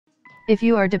If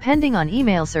you are depending on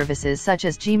email services such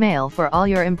as Gmail for all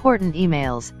your important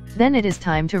emails, then it is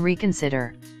time to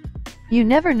reconsider. You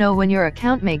never know when your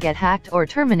account may get hacked or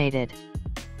terminated.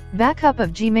 Backup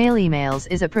of Gmail emails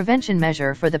is a prevention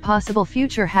measure for the possible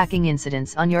future hacking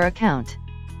incidents on your account.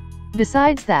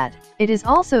 Besides that, it is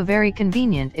also very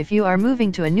convenient if you are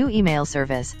moving to a new email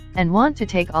service and want to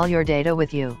take all your data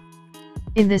with you.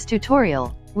 In this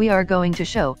tutorial, we are going to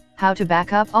show how to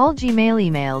back up all Gmail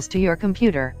emails to your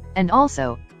computer, and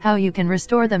also how you can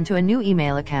restore them to a new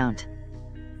email account.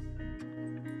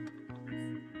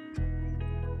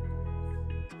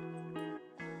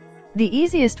 The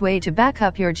easiest way to back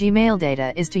up your Gmail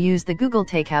data is to use the Google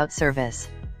Takeout service.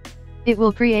 It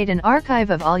will create an archive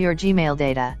of all your Gmail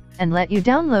data and let you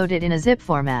download it in a zip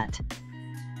format.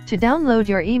 To download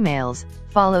your emails,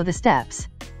 follow the steps.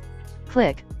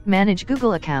 Click Manage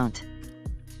Google Account.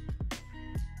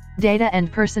 Data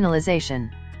and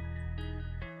Personalization.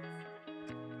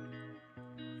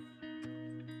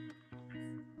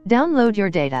 Download your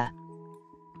data.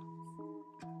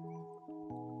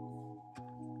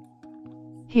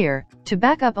 Here, to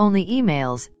back up only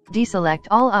emails, deselect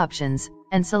all options,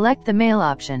 and select the mail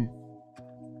option.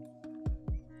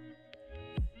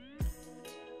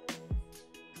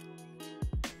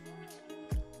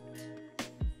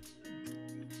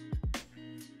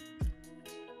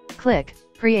 Click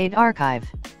Create Archive.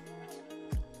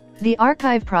 The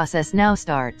archive process now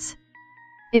starts.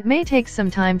 It may take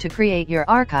some time to create your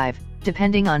archive,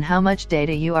 depending on how much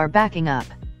data you are backing up.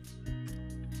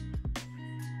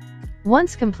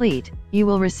 Once complete, you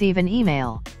will receive an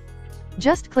email.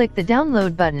 Just click the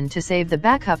download button to save the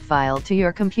backup file to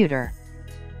your computer.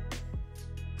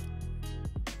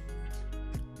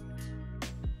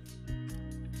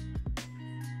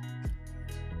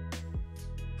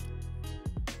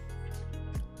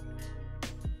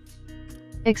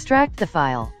 Extract the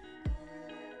file.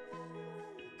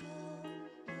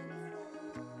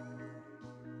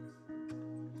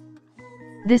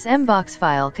 This Mbox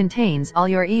file contains all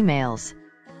your emails.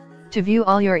 To view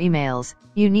all your emails,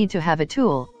 you need to have a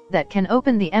tool that can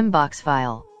open the Mbox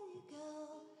file.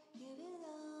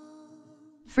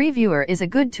 FreeViewer is a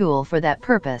good tool for that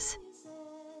purpose.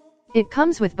 It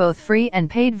comes with both free and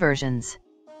paid versions.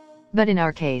 But in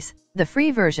our case, the free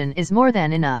version is more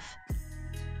than enough.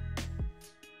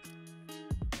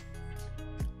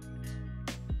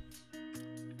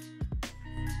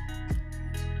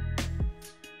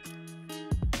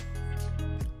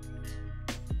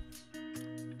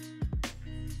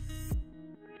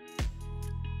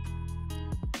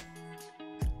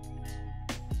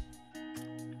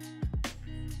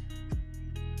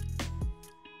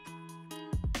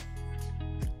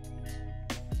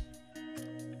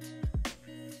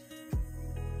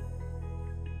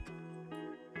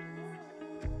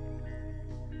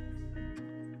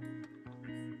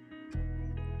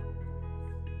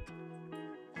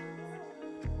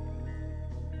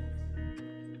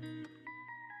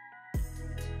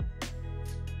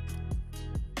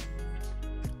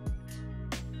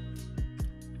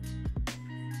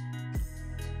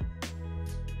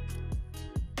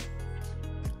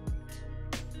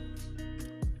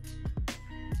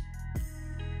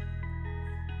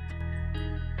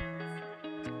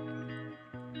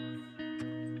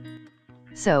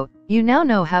 So, you now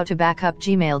know how to back up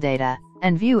Gmail data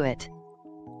and view it.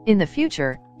 In the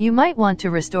future, you might want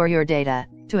to restore your data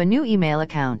to a new email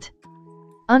account.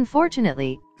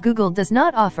 Unfortunately, Google does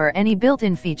not offer any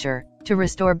built-in feature to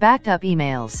restore backed up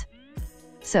emails.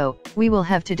 So, we will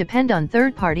have to depend on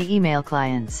third-party email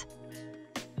clients.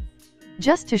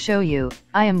 Just to show you,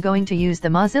 I am going to use the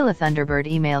Mozilla Thunderbird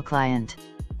email client.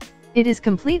 It is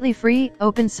completely free,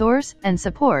 open source, and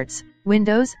supports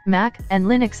Windows, Mac, and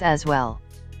Linux as well.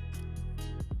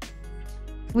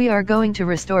 We are going to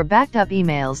restore backed up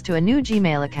emails to a new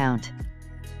Gmail account.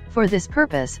 For this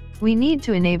purpose, we need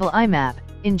to enable IMAP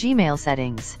in Gmail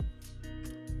settings.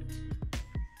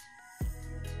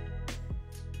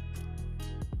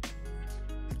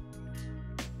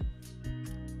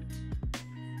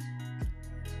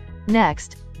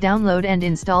 Next, download and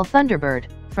install Thunderbird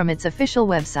from its official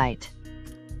website.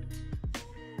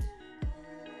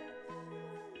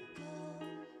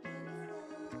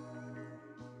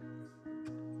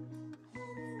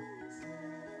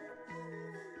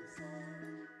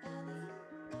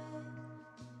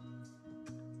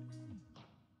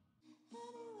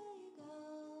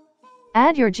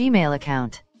 Add your Gmail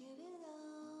account.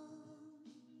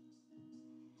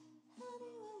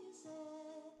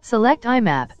 Select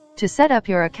IMAP to set up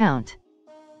your account.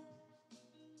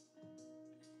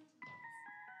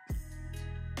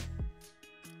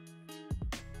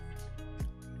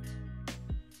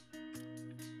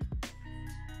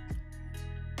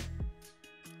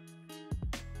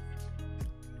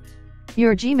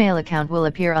 Your Gmail account will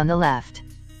appear on the left.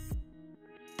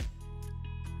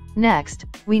 Next,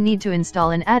 we need to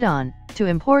install an add-on to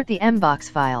import the Mbox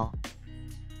file.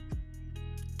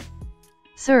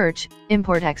 Search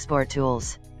Import Export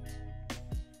Tools.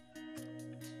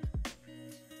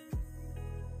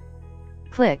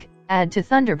 Click Add to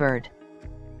Thunderbird.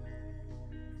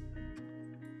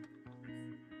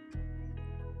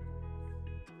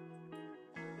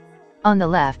 On the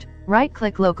left,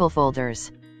 right-click Local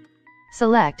Folders.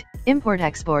 Select Import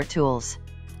Export Tools.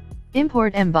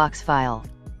 Import Mbox file.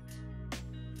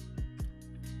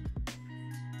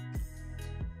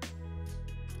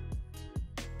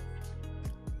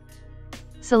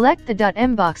 Select the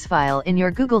 .mbox file in your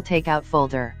Google Takeout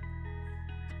folder.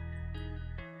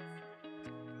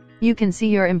 You can see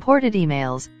your imported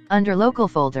emails under Local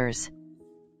Folders.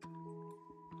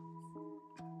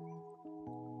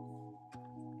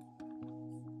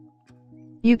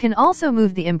 You can also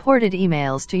move the imported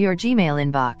emails to your Gmail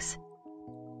inbox.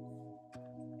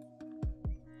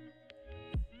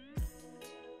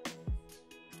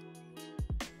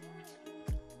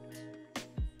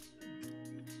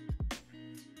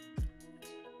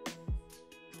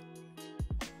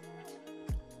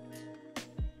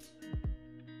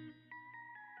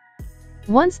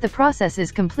 Once the process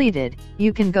is completed,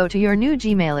 you can go to your new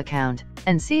Gmail account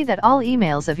and see that all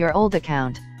emails of your old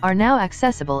account are now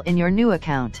accessible in your new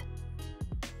account.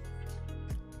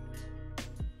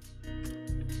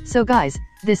 So guys,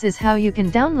 this is how you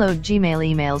can download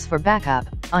Gmail emails for backup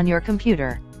on your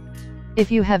computer.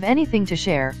 If you have anything to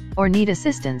share or need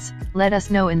assistance, let us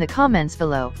know in the comments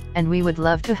below, and we would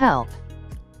love to help.